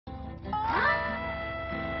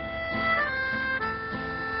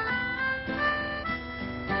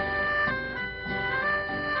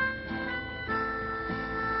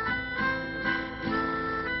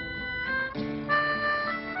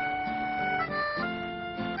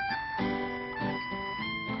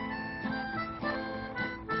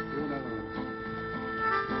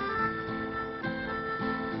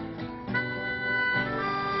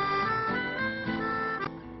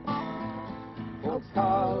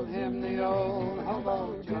called him the old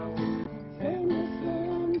Hobo Joe. Sing this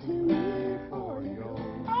song to me for you.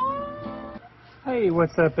 Hey,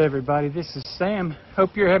 what's up everybody? This is Sam.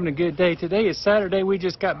 Hope you're having a good day. Today is Saturday. We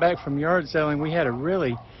just got back from yard selling. We had a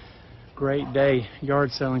really great day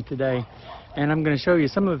yard selling today. And I'm going to show you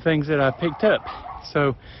some of the things that I picked up.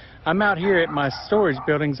 So I'm out here at my storage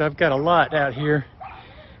buildings. I've got a lot out here.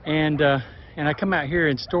 And I come out here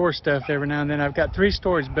and store stuff every now and then. I've got 3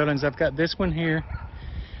 storage buildings. I've got this one here.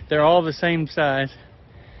 They're all the same size.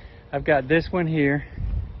 I've got this one here.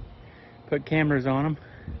 Put cameras on them.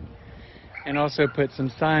 And also put some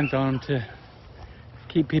signs on them to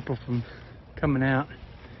keep people from coming out.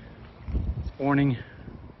 Warning.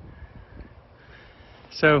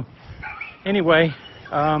 So anyway,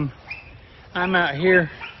 I'm out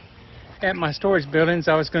here at my storage buildings.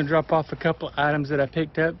 I was going to drop off a couple of items that I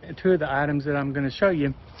picked up, and 2 of the items that I'm going to show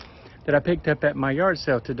you that I picked up at my yard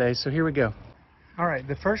sale today. So here we go. All right,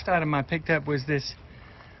 the first item I picked up was this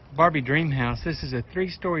Barbie dream house. This is a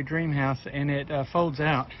 3-story dream house, and it folds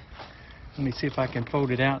out. Let me see if I can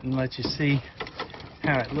fold it out and let you see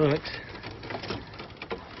how it looks.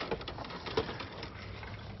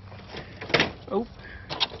 Oh,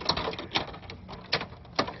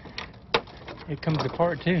 it comes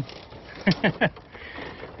apart too.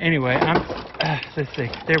 Anyway, let's see,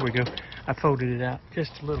 there we go. I folded it out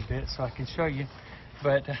just a little bit so I can show you.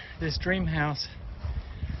 But this dream house,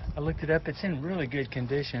 I looked it up. It's in really good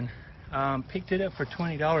condition. Picked it up for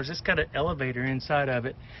 $20. It's got an elevator inside of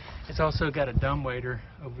it. It's also got a dumbwaiter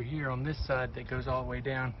over here on this side that goes all the way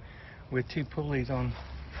down with 2 pulleys on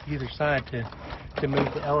either side to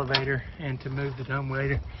move the elevator and to move the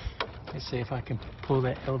dumbwaiter. Let's see if I can pull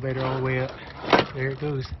that elevator all the way up. There it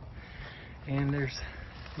goes. And there's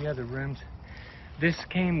the other rooms. This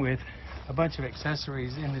came with a bunch of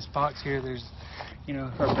accessories in this box here. There's, you know,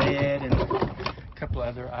 her bed and a couple of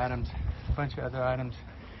other items, a bunch of other items.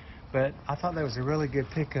 But I thought that was a really good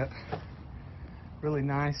pickup. Really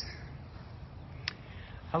nice.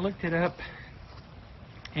 I looked it up,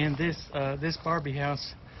 and this Barbie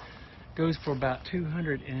house goes for about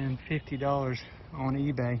 $250 on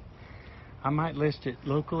eBay. I might list it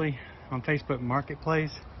locally on Facebook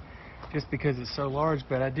Marketplace just because it's so large,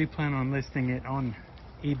 but I do plan on listing it on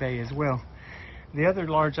eBay as well. The other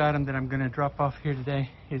large item that I'm going to drop off here today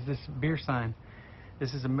is this beer sign.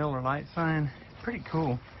 This is a Miller Lite sign. Pretty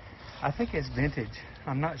cool. I think it's vintage.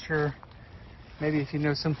 I'm not sure. Maybe if you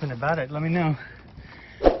know something about it, let me know.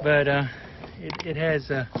 But it has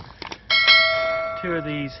 2 of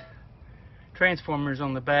these transformers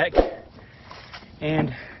on the back,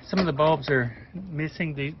 and some of the bulbs are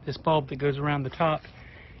missing. This bulb that goes around the top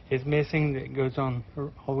is missing, that goes on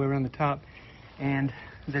all the way around the top. And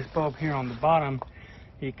this bulb here on the bottom,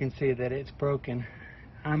 you can see that it's broken.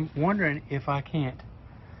 I'm wondering if I can't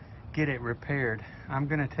get it repaired. I'm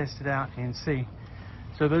going to test it out and see.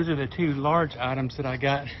 So those are the 2 large items that I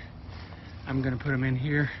got. I'm going to put them in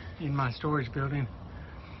here in my storage building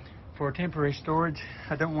for temporary storage.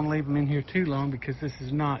 I don't want to leave them in here too long because this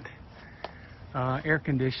is not air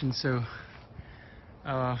conditioned, so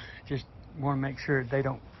just want to make sure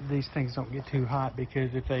these things don't get too hot,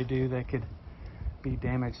 because if they do, they could be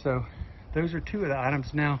damaged. So those are 2 of the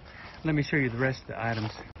items. Now let me show you the rest of the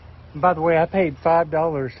items. And by the way, I paid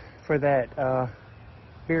 $5 for that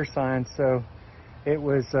beer sign, so it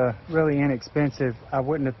was really inexpensive. I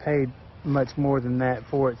wouldn't have paid much more than that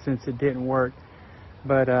for it since it didn't work.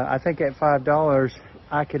 But I think at $5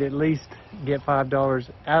 I could at least get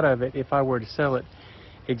 $5 out of it if I were to sell it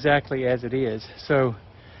exactly as it is. So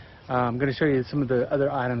I'm going to show you some of the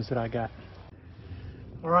other items that I got.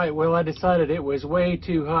 Alright, well, I decided it was way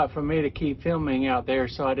too hot for me to keep filming out there,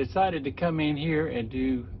 so I decided to come in here and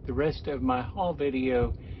do the rest of my haul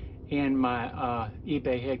video in my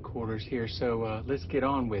eBay headquarters here. So let's get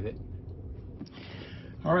on with it.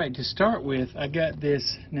 Alright, to start with, I got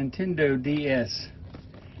this Nintendo DS,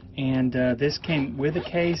 and this came with a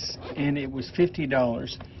case, and it was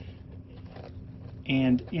 $50.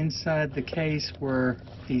 And inside the case were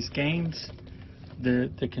these games,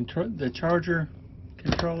 the charger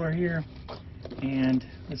controller here, and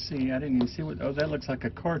let's see, I didn't even see what, oh, that looks like a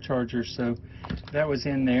car charger, so that was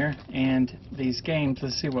in there. And these games,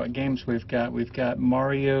 let's see what games we've got. We've got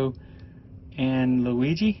Mario and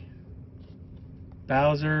Luigi,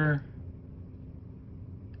 Bowser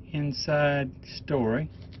Inside Story,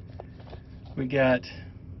 we got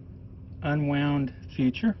Unwound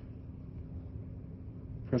Future,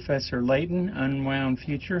 Professor Layton, Unwound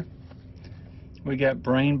Future, we got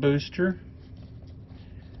Brain Booster,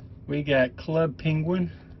 we got Club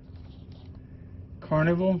Penguin,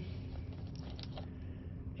 Carnival,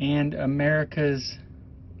 and America's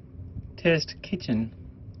test kitchen.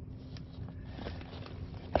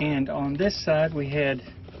 And on this side we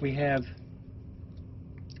have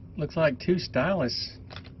looks like 2 stylus.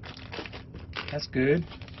 That's good.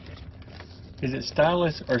 Is it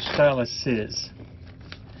stylus or styluses?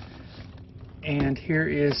 And here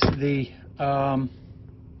is the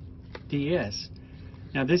DS.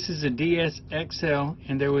 Now this is a DS XL,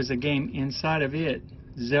 and there was a game inside of it,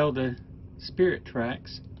 Zelda Spirit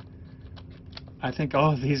Tracks. I think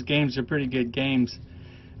all of these games are pretty good games.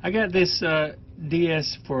 I got this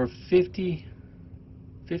DS for $50.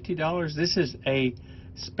 This is a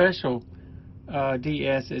special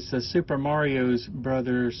DS. It's the Super Mario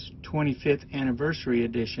Brothers 25th Anniversary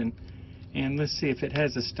Edition. And let's see if it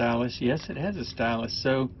has a stylus. Yes, it has a stylus.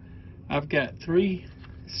 So I've got 3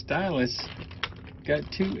 stylus.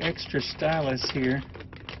 Got 2 extra stylus here.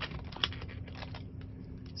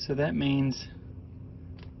 So that means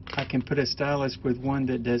I can put a stylus with one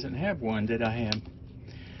that doesn't have one that I have.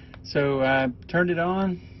 So I turned it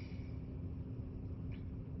on.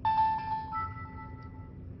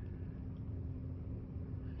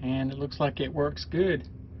 And it looks like it works good.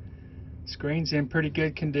 Screen's in pretty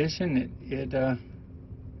good condition. It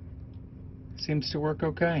seems to work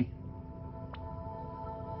okay.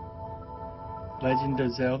 Legend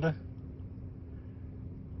of Zelda.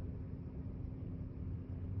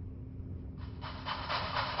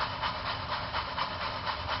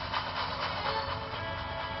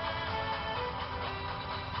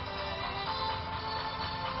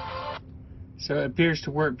 So it appears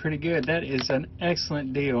to work pretty good. That is an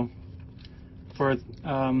excellent deal for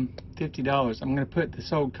 $50. I'm going to put the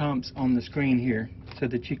sold comps on the screen here so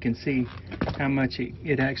that you can see how much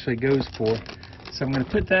it actually goes for. So I'm going to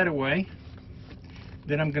put that away.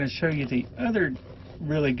 Then I'm going to show you the other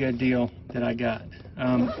really good deal that I got.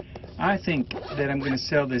 I think that I'm going to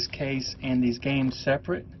sell this case and these games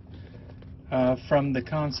separate from the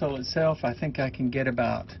console itself. I think I can get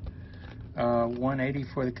about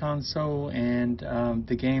 $180 for the console, and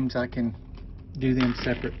the games I can do them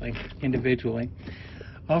separately, individually.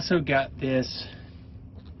 Also got this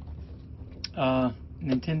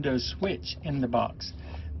Nintendo Switch in the box.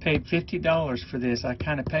 Paid $50 for this. I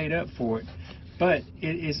kind of paid up for it, but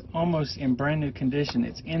it is almost in brand new condition.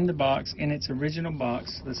 It's in the box, in its original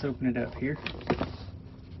box. Let's open it up here.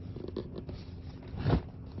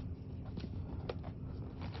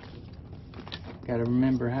 Got to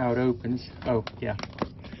remember how it opens. Oh, yeah.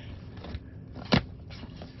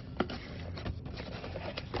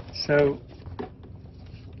 So,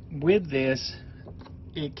 with this,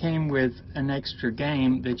 it came with an extra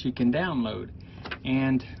game that you can download.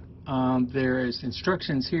 And there is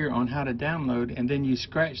instructions here on how to download, and then you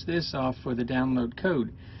scratch this off for the download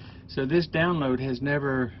code. So this download has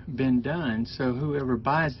never been done, so whoever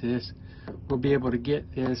buys this will be able to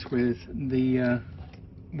get this with the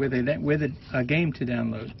with a game to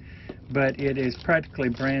download. But it is practically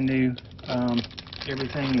brand new.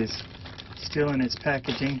 Everything is still in its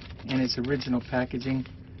packaging, in its original packaging,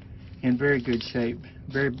 in very good shape,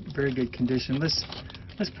 very good condition. Let's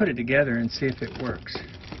put it together and see if it works.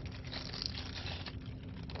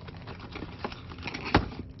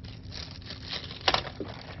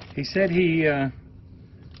 He said he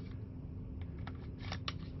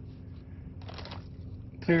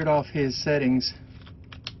cleared off his settings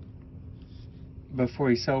before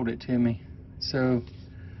he sold it to me. So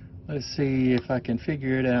let's see if I can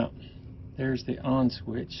figure it out. There's the on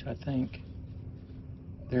switch, I think.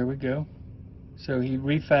 There we go. So he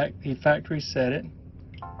factory set it.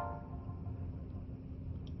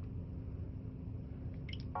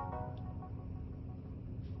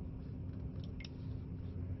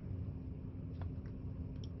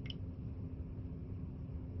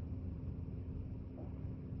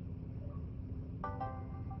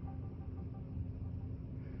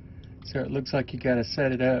 So it looks like you got to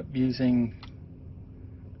set it up using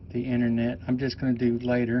the internet. I'm just going to do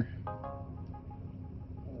later.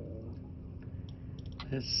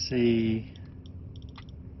 Let's see.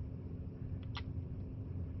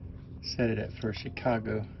 Set it up for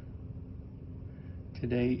Chicago.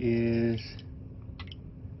 Today is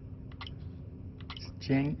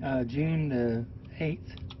June the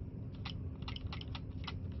 8th.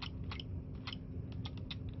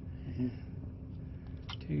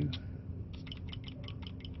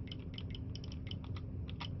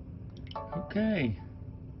 Okay.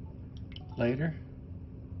 Later.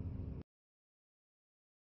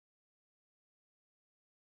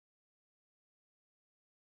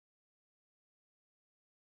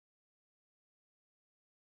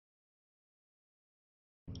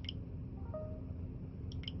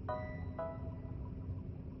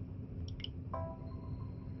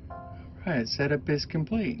 Alright, setup is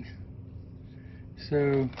complete.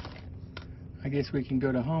 So I guess we can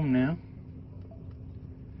go to home now.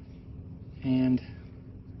 And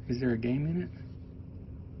is there a game in it?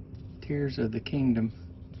 Tears of the Kingdom.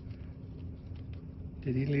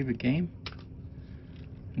 Did he leave a game?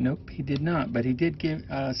 Nope, he did not, but he did give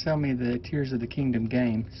sell me the Tears of the Kingdom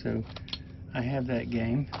game, so I have that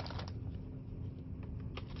game.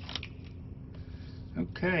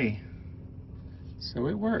 Okay, so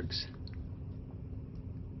it works.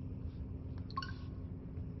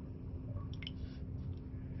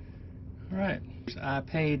 Alright, I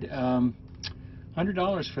paid $100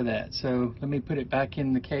 for that, so let me put it back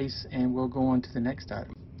in the case and we'll go on to the next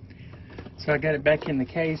item. So I got it back in the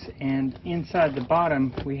case, and inside the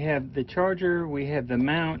bottom we have the charger, we have the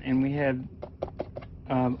mount, and we have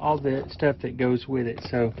all the stuff that goes with it.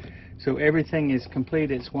 So everything is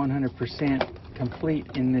complete. It's 100% complete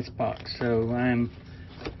in this box. So I'm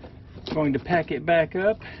going to pack it back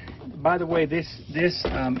up. By the way, this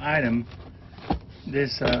item,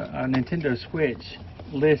 this Nintendo Switch,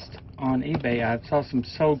 list on eBay, I saw some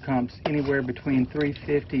sold comps anywhere between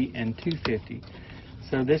 $350 and $250.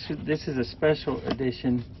 So this is a special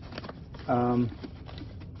edition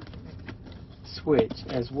Switch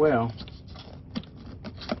as well.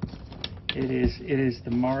 It is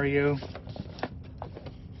the Mario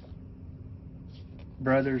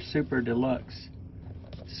Brothers Super Deluxe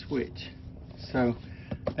Switch. So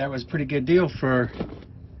that was a pretty good deal for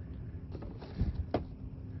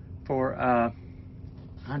 $100.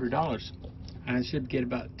 I should get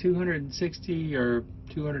about $260 or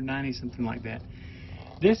 $290, something like that.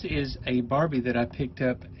 This is a Barbie that I picked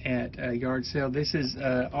up at a yard sale. This is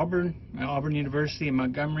Auburn University in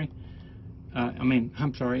Montgomery.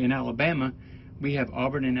 In Alabama. We have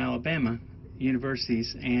Auburn and Alabama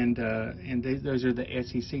universities, and those are the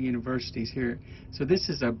SEC universities here. So this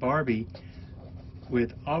is a Barbie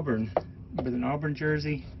with an Auburn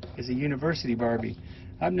jersey. It's a university Barbie.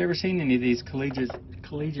 I've never seen any of these collegiate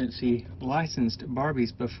licensed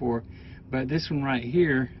Barbies before, but this one right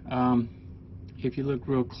here, if you look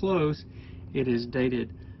real close, it is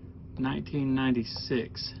dated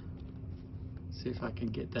 1996. See if I can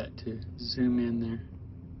get that to zoom in there.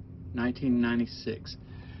 1996.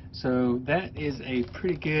 So that is a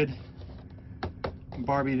pretty good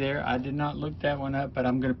Barbie there. I did not look that one up, but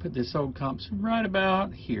I'm going to put the sold comps right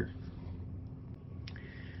about here.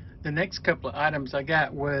 The next couple of items I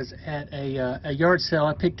got was at a yard sale.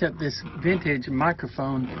 I picked up this vintage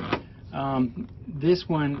microphone. This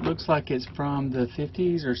one looks like it's from the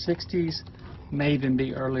 50s or 60s. May even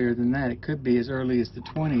be earlier than that. It could be as early as the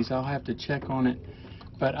 20s. I'll have to check on it.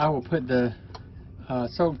 But I will put the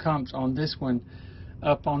sold comps on this one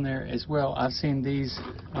up on there as well. I've seen these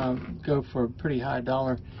go for a pretty high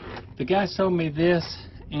dollar. The guy sold me this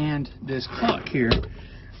and this clock here.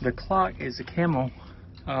 The clock is a Camel.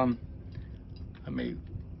 Let me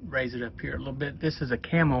raise it up here a little bit. This is a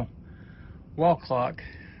Camel wall clock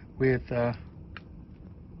with the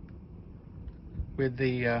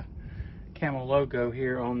Camel logo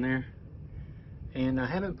here on there, and I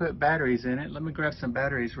haven't put batteries in it. Let me grab some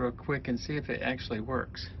batteries real quick and see if it actually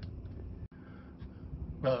works.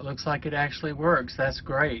 Well, it looks like it actually works. That's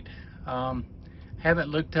great. Haven't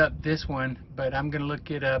looked up this one, but I'm gonna look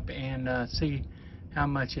it up and see how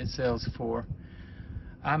much it sells for.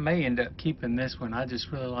 I may end up keeping this one. I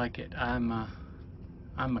just really like it. I'm a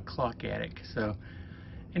clock addict. So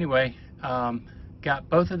anyway, got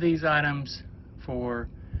both of these items for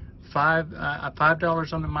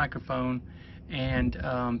 $5 on the microphone and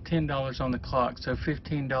 $10 on the clock, so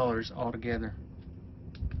 $15 altogether.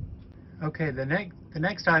 Okay, the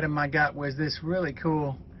next item I got was this really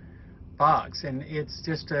cool box, and it's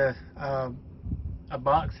just a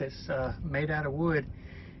box that's made out of wood.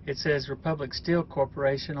 It says Republic Steel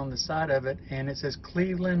Corporation on the side of it, and it says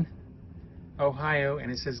Cleveland, Ohio, and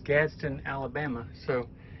it says Gadsden, Alabama. So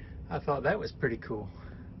I thought that was pretty cool.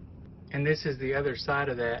 And this is the other side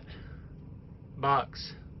of that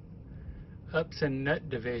box, Upson Nut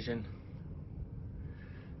Division.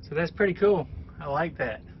 So that's pretty cool. I like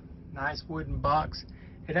that. Nice wooden box.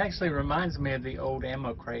 It actually reminds me of the old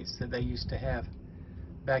ammo crates that they used to have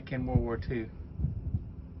back in World War II.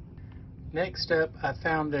 Next up, I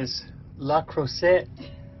found this La Creuset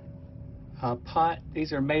pot.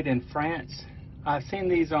 These are made in France. I've seen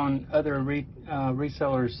these on other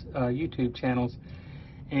resellers' YouTube channels,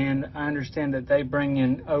 and I understand that they bring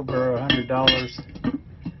in over $100.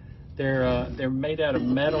 They're made out of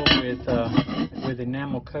metal with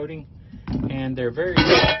enamel coating, and they're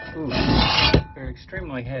they're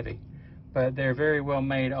extremely heavy, but they're very well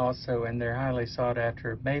made also, and they're highly sought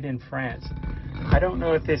after. Made in France. I don't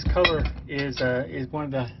know if this color is one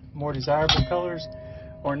of the more desirable colors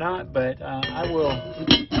or not, but I will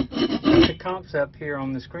put the comps up here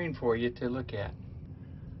on the screen for you to look at.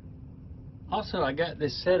 Also, I got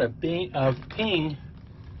this set of Ping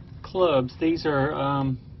clubs. These are,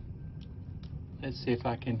 let's see if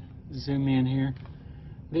I can zoom in here.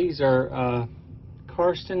 These are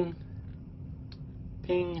Karsten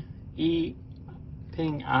Ping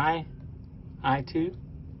Ping I2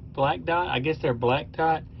 black dot. I guess they're black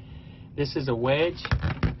dot. This is a wedge.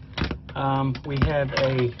 We have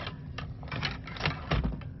a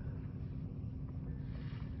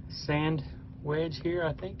sand wedge here,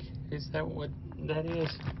 I think. Is that what that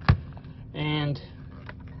is? And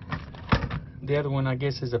the other one, I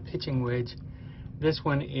guess, is a pitching wedge. This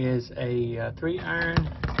one is a 3-iron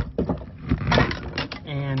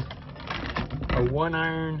and a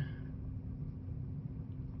 1-iron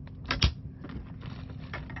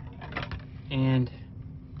and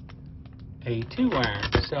a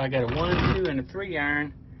 2-iron. So I got a 1, 2, and a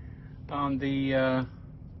 3-iron on the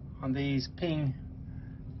on these Ping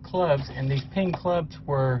clubs, and these Ping clubs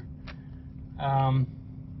were $10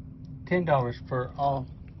 for all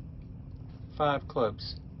 5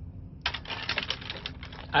 clubs.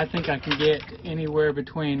 I think I can get anywhere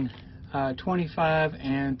between $25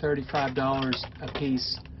 and $35 a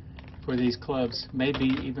piece for these clubs, maybe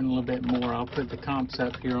even a little bit more. I'll put the comps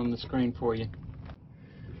up here on the screen for you.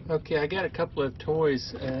 Okay, I got a couple of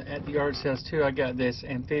toys at the yard sales too. I got this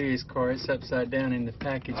amphibious car. It's upside down in the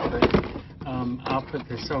package, but I'll put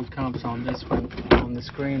the sold comps on this one on the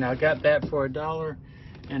screen. I got that for $1,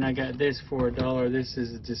 and I got this for $1. This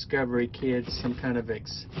is a Discovery Kids, some kind of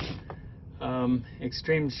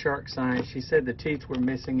extreme shark science. She said the teeth were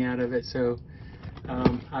missing out of it, so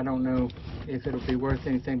I don't know if it'll be worth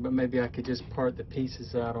anything, but maybe I could just part the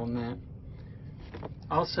pieces out on that.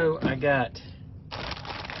 Also, I got,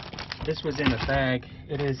 this was in a bag.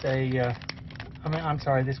 It is a, I'm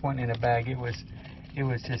sorry, this wasn't in a bag. It was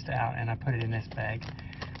just out, and I put it in this bag.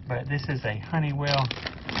 But this is a Honeywell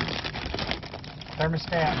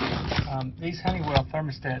thermostat. These Honeywell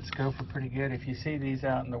thermostats go for pretty good. If you see these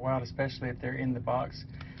out in the wild, especially if they're in the box,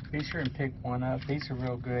 be sure and pick one up. These are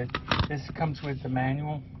real good. This comes with the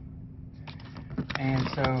manual, and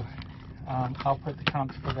so I'll put the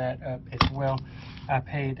comps for that up as well. I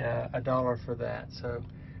paid $1 for that, so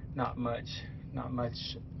not much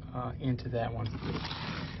into that one.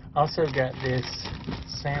 Also got this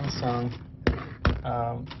Samsung,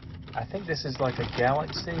 I think this is like a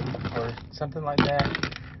Galaxy or something like that.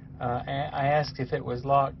 I asked if it was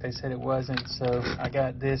locked. They said it wasn't, so I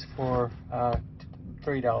got this for $3.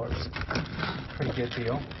 Pretty good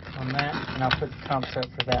deal on that, and I'll put the comps up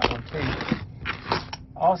for that one too.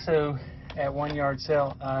 Also, at one yard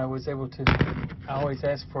sale, I was able to, I always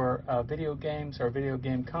ask for video games or video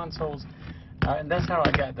game consoles, and that's how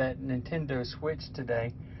I got that Nintendo Switch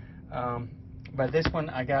today. But this one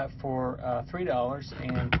I got for $3,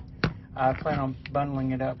 and I plan on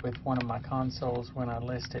bundling it up with one of my consoles when I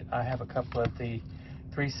list it. I have a couple of the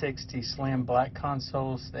 360 Slim black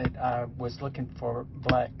consoles that I was looking for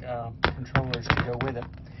black controllers to go with it.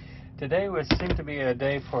 Today seemed to be a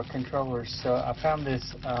day for controllers, so I found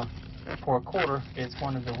this for $0.25. It's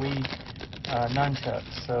one of the Wii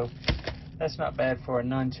nunchucks, so that's not bad for a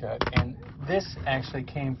nunchuck. And this actually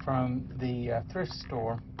came from the thrift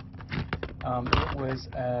store. It was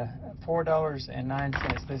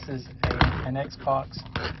 $4.09. This is an Xbox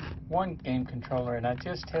One game controller, and I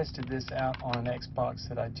just tested this out on an Xbox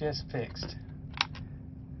that I just fixed.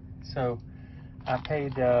 So I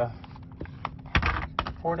paid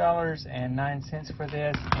 $4.09 for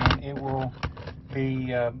this, and it will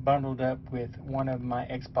be bundled up with one of my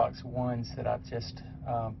Xbox Ones that I've just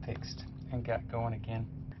fixed and got going again.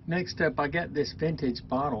 Next up, I got this vintage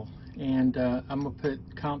bottle, and I'm going to put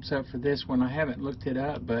comps up for this one. I haven't looked it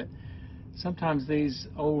up, but sometimes these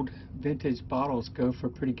old vintage bottles go for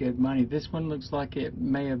pretty good money. This one looks like it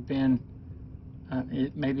may have been,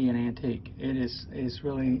 it may be an antique. It is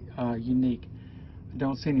really unique. I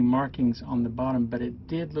don't see any markings on the bottom, but it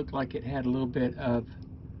did look like it had a little bit of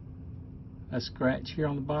a scratch here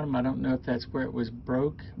on the bottom. I don't know if that's where it was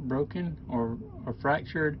broken or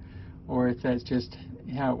fractured, or if that's just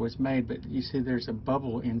how it was made, but you see there's a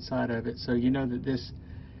bubble inside of it, so you know that this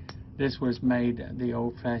was made the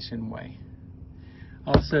old-fashioned way.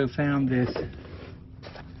 Also found this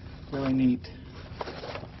really neat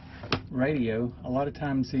radio. A lot of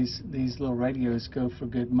times these little radios go for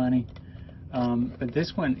good money, but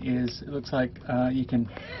this one is, it looks like you can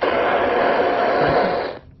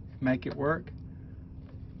make it work.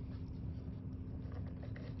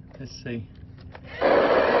 Let's see.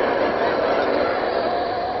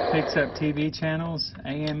 picks up TV channels,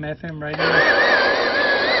 AM, FM radio.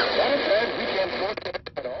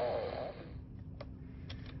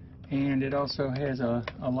 And it also has a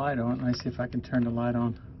light on. Let me see if I can turn the light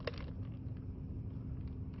on.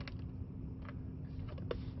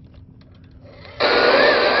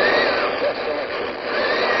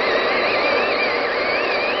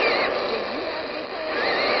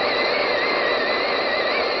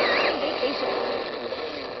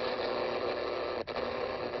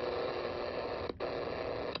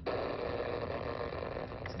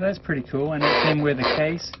 That's pretty cool, and it came with a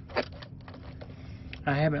case.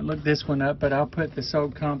 I haven't looked this one up, but I'll put the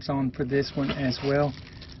sold comps on for this one as well.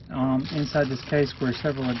 Inside this case were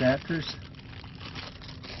several adapters.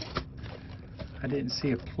 I didn't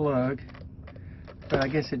see a plug, but I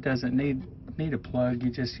guess it doesn't need a plug. You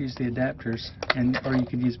just use the adapters, or you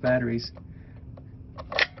could use batteries.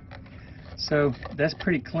 So that's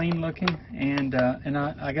pretty clean looking, and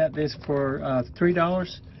I got this for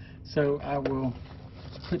 $3. So I will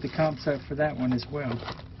put the comps up for that one as well.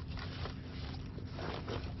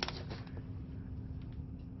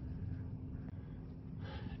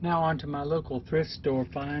 Now on to my local thrift store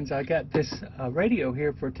finds. I got this radio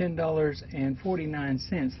here for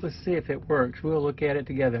 $10.49. Let's see if it works. We'll look at it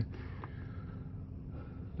together.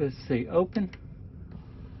 Let's see. Open.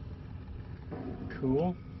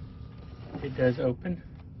 Cool. It does open.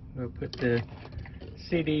 We'll put the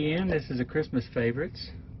CD in. This is a Christmas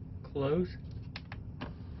Favorites. Close.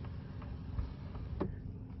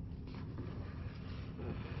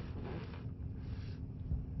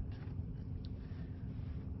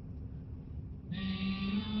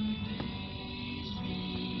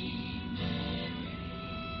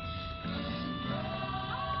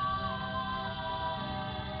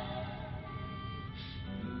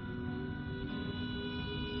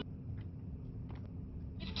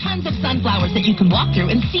 Tons of sunflowers that you can walk through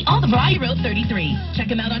and see all the variety. Road 33. Check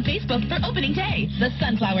them out on Facebook for opening day. The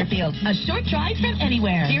Sunflower Field, a short drive from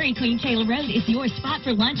anywhere. Dairy Queen Taylor Road is your spot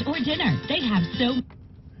for lunch or dinner. They have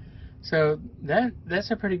So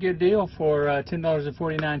that's a pretty good deal for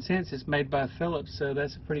 $10.49. It's made by Philips, so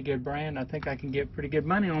that's a pretty good brand. I think I can get pretty good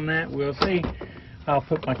money on that. We'll see. I'll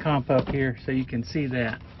put my comp up here so you can see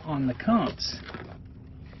that on the comps.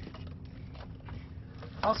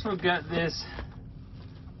 Also got this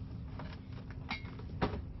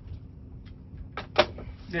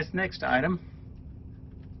next item.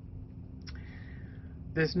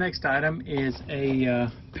 This next item is a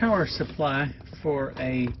power supply for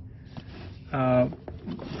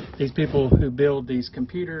these people who build these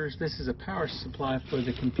computers. This is a power supply for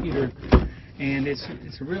the computer, and it's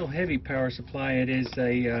a real heavy power supply. It is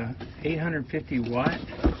a 850 watt,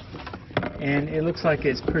 and it looks like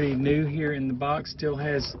it's pretty new here in the box. Still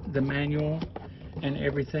has the manual and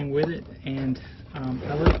everything with it. And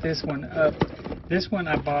I looked this one up. This one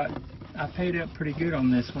I paid up pretty good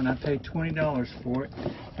on this one. I paid $20 for it,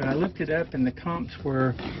 but I looked it up and the comps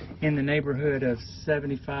were in the neighborhood of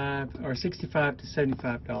 $65 to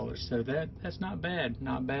 $75. So that's not bad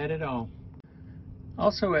at all.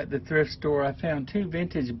 Also at the thrift store, I found two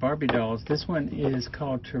vintage Barbie dolls. This one is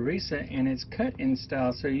called Teresa, and it's cut in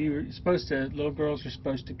style. So little girls are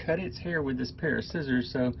supposed to cut its hair with this pair of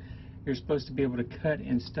scissors. So you're supposed to be able to cut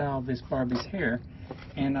and style this Barbie's hair.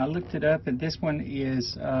 And I looked it up, and this one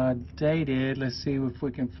is dated. Let's see if we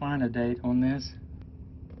can find a date on this.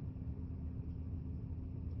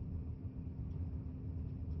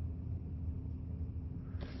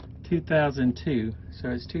 (2002). So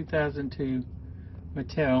it's 2002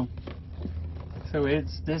 Mattel. So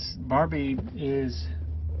this Barbie is,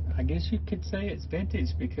 I guess you could say it's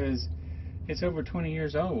vintage because it's over 20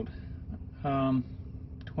 years old.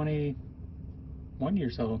 21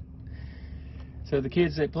 years old. So the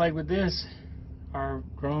kids that played with this are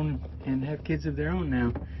grown and have kids of their own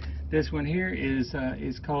now. This one here is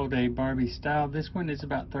called a Barbie style. This one is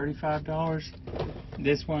about $35.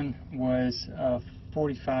 This one was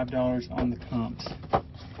 $45 on the comps.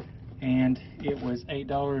 And it was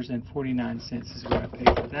 $8.49 is what I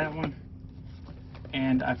paid for that one.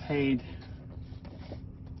 And I paid,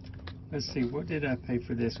 let's see, what did I pay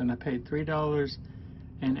for this one? I paid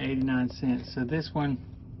 $3.89. So this one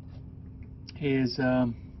is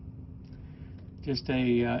just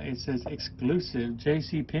it says exclusive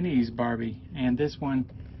JCPenney's Barbie, and this one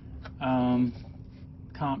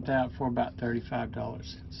comped out for about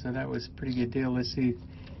 $35. So that was a pretty good deal. Let's see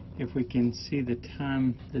if we can see the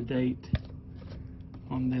date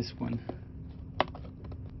on this one.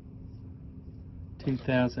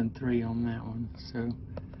 2003 on that one. So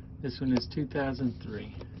this one is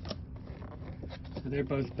 2003. So they're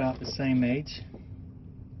both about the same age.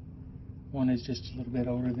 One is just a little bit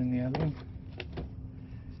older than the other one.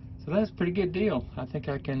 So that's a pretty good deal. I think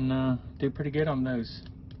I can do pretty good on those.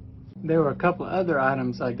 There were a couple of other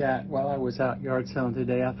items I got while I was out yard selling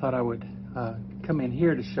today. I thought I would come in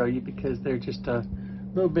here to show you because they're just a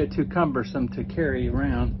little bit too cumbersome to carry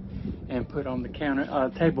around and put on the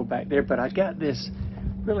counter table back there. But I got this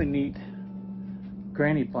really neat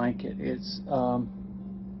granny blanket. It's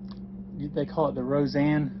they call it the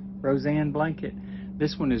Roseanne blanket.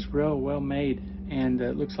 This one is real well made, and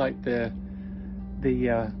it looks like the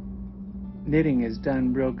knitting is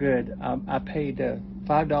done real good. I paid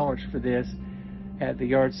 $5 for this at the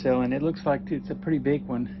yard sale, and it looks like it's a pretty big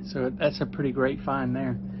one, so that's a pretty great find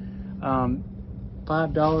there.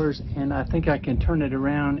 $5, and I think I can turn it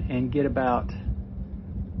around and get about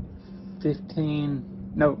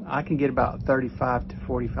I can get about $35 to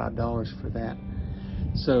 $45 for that,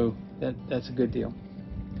 so that's a good deal.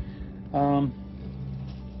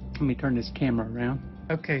 Let me turn this camera around.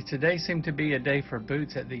 Okay, today seemed to be a day for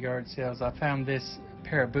boots at the yard sales. I found this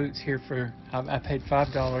pair of boots here for, I paid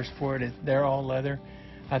 $5 for it. They're all leather.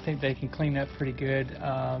 I think they can clean up pretty good.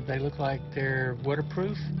 They look like they're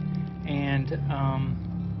waterproof and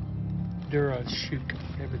DuraShook,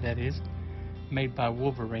 whatever that is, made by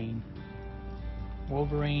Wolverine.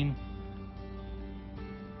 Wolverine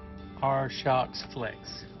R-Shox Flex.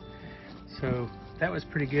 So that was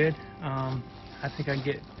pretty good. I think I can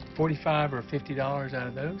get $45 or $50 out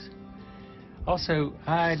of those. Also,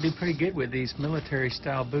 I do pretty good with these military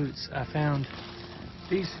style boots. I found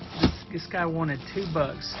this guy wanted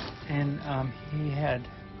 $2, and he had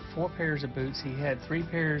 4 pairs of boots. He had 3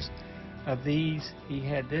 pairs of these. He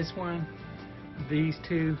had this one, these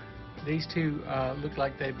two. These two look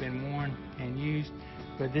like they've been worn and used,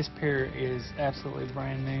 but this pair is absolutely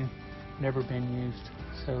brand new, never been used,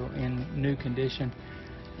 so in new condition.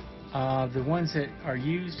 The ones that are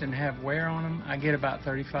used and have wear on them, I get about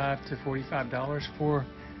 $35 to $45 for.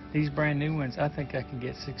 These brand new ones, I think I can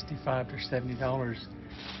get $65 to $70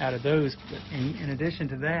 out of those. But in addition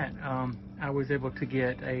to that, I was able to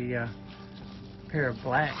get a pair of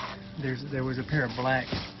black. There was a pair of black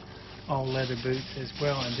all leather boots as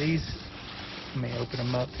well, and these, let me open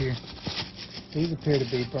them up here. These appear to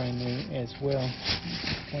be brand new as well.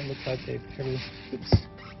 Don't look like they've ever. Oops.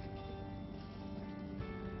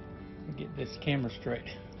 Get this camera straight.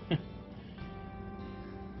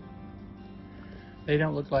 They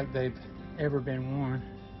don't look like they've ever been worn,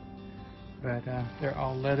 but they're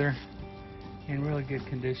all leather in really good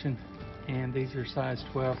condition, and these are size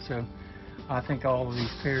 12, so I think all of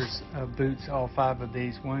these pairs of boots, all 5 of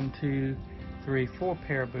these, 1, 2, 3, 4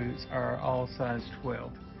 pair of boots are all size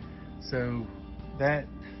 12. So that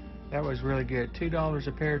was really good. $2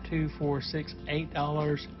 a pair, 2, 4, 6,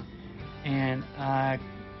 $8, and I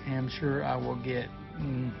am sure I will get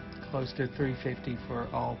close to $3.50 for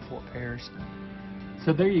all 4 pairs.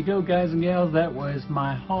 So there you go, guys and gals. That was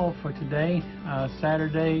my haul for today,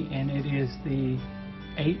 Saturday, and it is the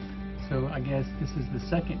 8th. So I guess this is the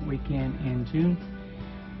 2nd weekend in June.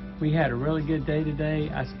 We had a really good day today.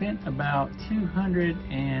 I spent about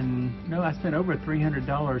I spent over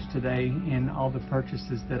 $300 today in all the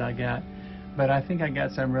purchases that I got. But I think I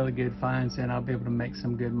got some really good finds, and I'll be able to make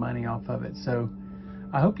some good money off of it. So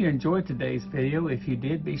I hope you enjoyed today's video. If you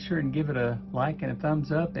did, be sure and give it a like and a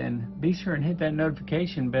thumbs up, and be sure and hit that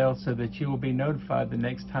notification bell so that you will be notified the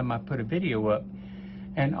next time I put a video up.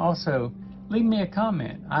 And also, leave me a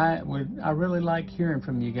comment. I really like hearing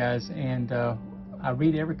from you guys, and I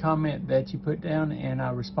read every comment that you put down, and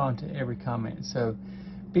I respond to every comment. So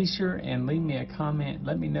be sure and leave me a comment.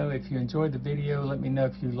 Let me know if you enjoyed the video. Let me know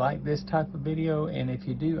if you like this type of video, and if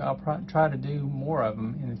you do, I'll try to do more of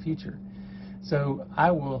them in the future. So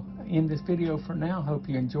I will end this video for now. Hope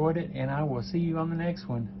you enjoyed it, and I will see you on the next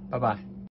one. Bye-bye.